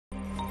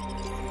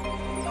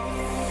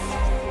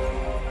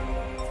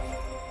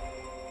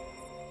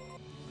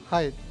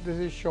Hi, this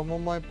is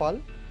Shomomoy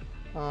Pal.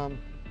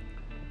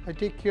 I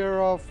take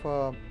care of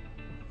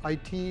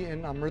IT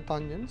in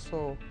Amrutanjan,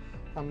 so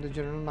I'm the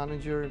General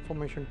Manager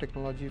Information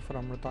Technology for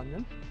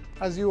Amrutanjan.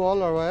 As you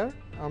all are aware,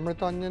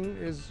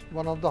 Amrutanjan is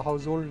one of the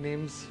household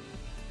names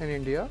in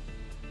India,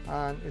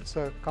 and it's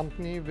a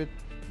company with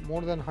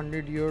more than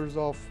 100 years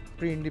of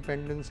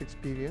pre-independence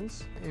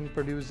experience in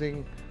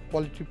producing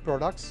quality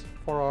products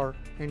for our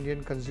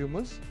Indian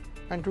consumers.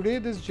 And today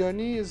this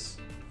journey is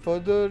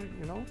further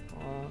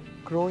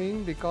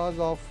growing because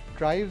of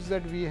drives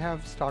that we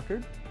have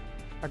started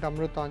at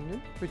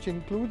Amrutanjan, which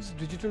includes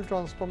digital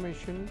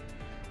transformation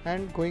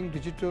and going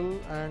digital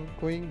and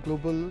going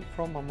global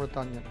from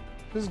Amrutanjan.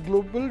 This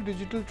global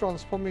digital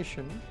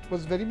transformation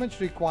was very much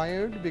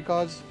required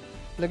because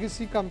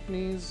legacy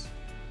companies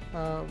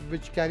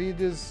which carry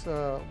this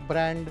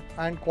brand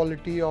and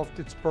quality of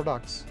its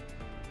products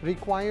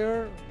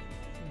require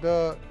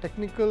the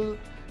technical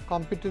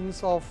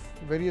competence of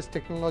various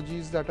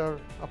technologies that are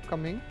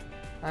upcoming,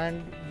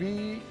 and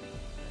we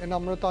in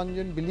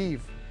Amrutanjan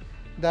believe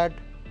that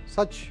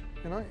such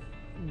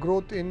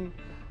growth in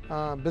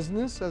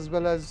business as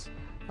well as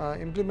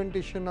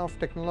implementation of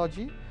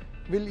technology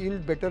will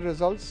yield better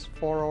results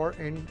for our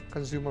end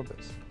consumer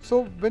base.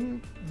 So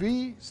when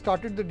we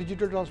started the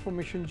digital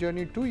transformation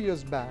journey 2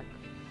 years back,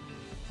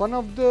 one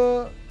of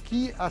the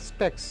key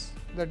aspects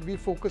that we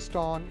focused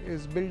on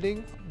is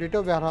building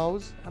data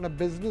warehouse and a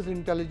business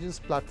intelligence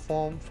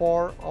platform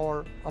for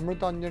our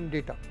Amrutanjan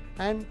data.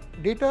 And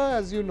data,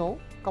 as you know,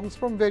 comes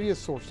from various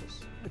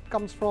sources. It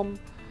comes from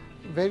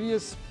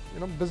various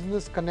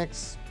business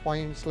connects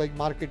points like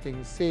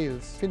marketing,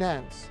 sales,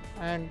 finance,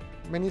 and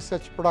many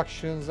such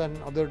productions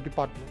and other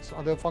departments,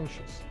 other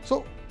functions.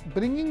 So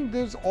bringing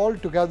this all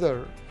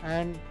together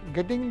and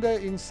getting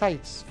the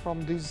insights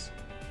from these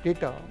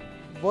data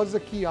was a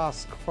key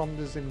ask from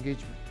this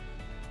engagement.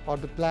 Or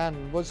the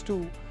plan was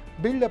to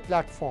build a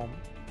platform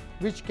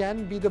which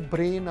can be the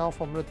brain of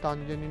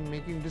Amrutanjan in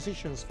making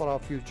decisions for our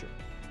future.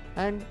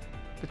 And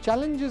the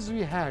challenges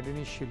we had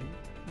initially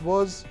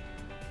was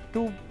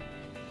to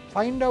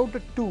find out a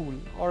tool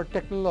or a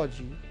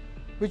technology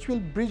which will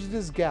bridge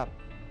this gap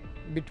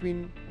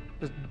between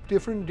the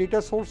different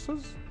data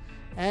sources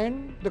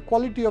and the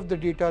quality of the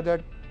data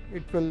that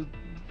it will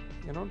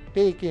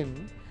take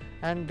in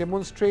and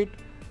demonstrate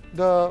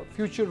the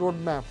future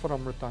roadmap for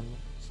Amrutanjan.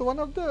 So one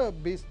of the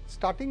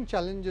starting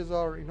challenges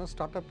or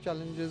startup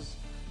challenges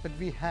that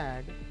we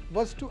had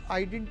was to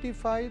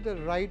identify the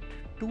right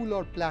tool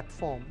or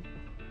platform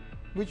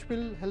which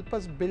will help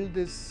us build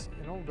this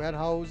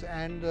warehouse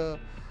and the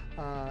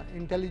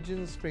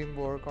intelligence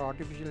framework or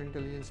artificial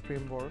intelligence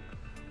framework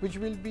which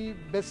will be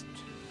best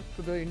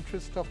to the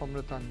interest of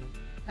Amrutanjan.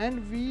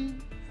 And we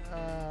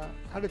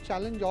had a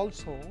challenge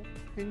also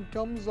in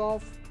terms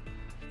of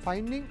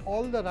finding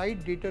all the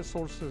right data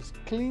sources,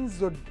 cleanse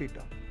the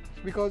data,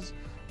 because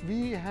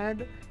we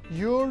had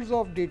years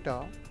of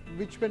data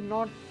which were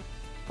not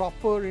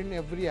proper in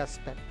every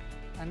aspect,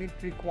 and it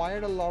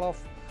required a lot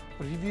of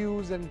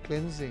reviews and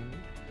cleansing,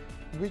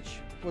 which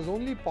was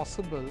only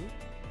possible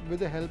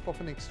with the help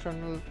of an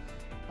external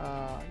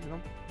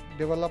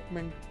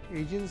development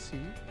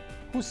agency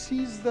who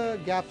sees the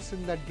gaps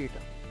in that data,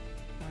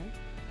 right?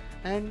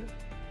 And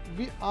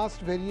we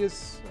asked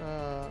various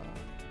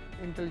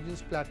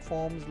intelligence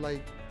platforms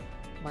like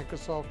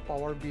Microsoft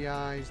Power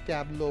BI's,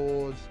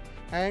 Tableau's,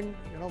 and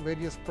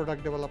various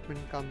product development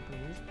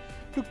companies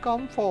to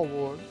come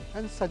forward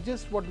and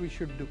suggest what we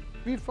should do.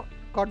 We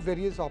got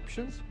various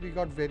options, we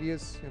got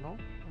various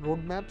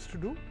roadmaps to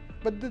do,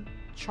 but the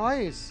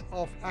choice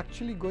of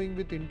actually going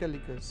with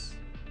Intellicus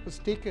was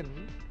taken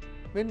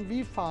when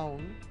we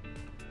found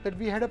that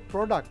we had a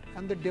product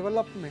and the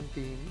development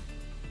team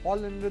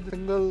all under the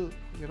single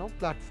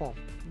platform.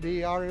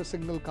 They are a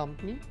single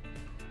company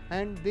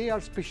and they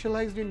are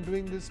specialized in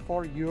doing this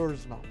for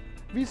years now.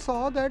 We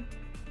saw that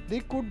they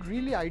could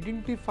really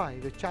identify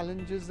the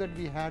challenges that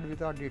we had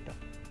with our data.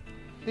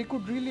 They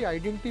could really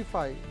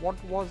identify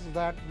what was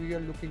that we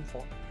are looking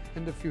for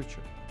in the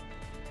future.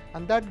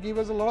 And that gave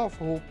us a lot of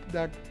hope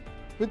that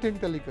with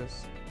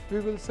Intellicus,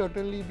 we will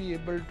certainly be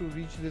able to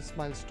reach this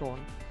milestone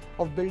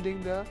of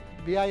building the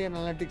BI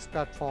analytics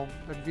platform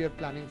that we are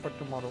planning for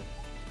tomorrow.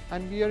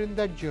 And we are in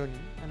that journey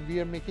and we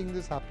are making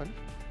this happen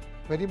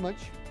very much.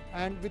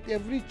 And with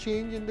every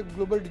change in the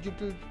global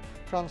digital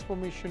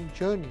transformation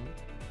journey,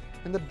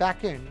 in the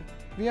back end,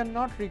 we are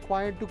not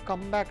required to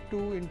come back to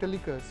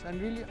Intellicus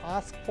and really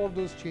ask for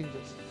those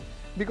changes,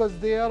 because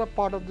they are a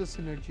part of the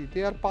synergy,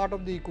 they are part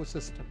of the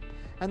ecosystem,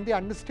 and they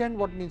understand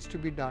what needs to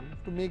be done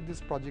to make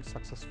this project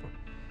successful.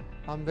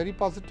 I'm very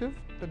positive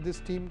that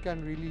this team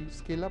can really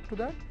scale up to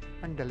that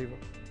and deliver.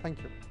 Thank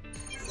you.